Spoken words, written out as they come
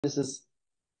This is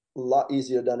a lot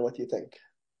easier than what you think.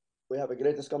 We have a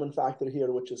greatest common factor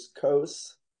here, which is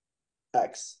cos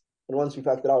x. And once we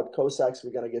factor out cos x,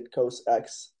 we're going to get cos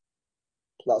x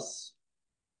plus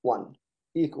 1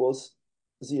 equals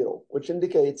 0, which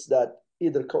indicates that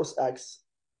either cos x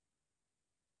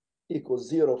equals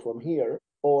 0 from here,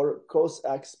 or cos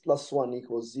x plus 1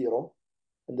 equals 0,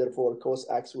 and therefore cos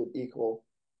x would equal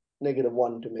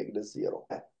 -1 to make this 0.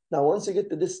 Now, once you get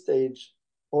to this stage,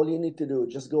 all you need to do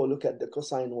is just go look at the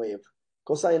cosine wave.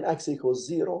 Cosine x equals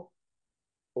 0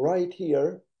 right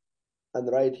here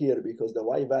and right here, because the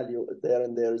y value there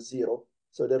and there is 0.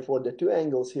 So therefore, the two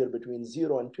angles here between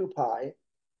 0 and 2 pi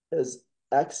is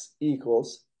x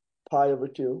equals pi over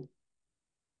 2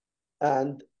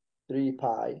 and 3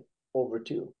 pi over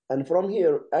 2. And from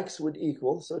here, x would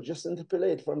equal, so just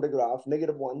interpolate from the graph,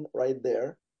 -1 right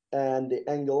there. And the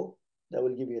angle that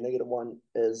will give you -1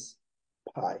 is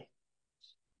pi.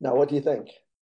 Now, what do you think?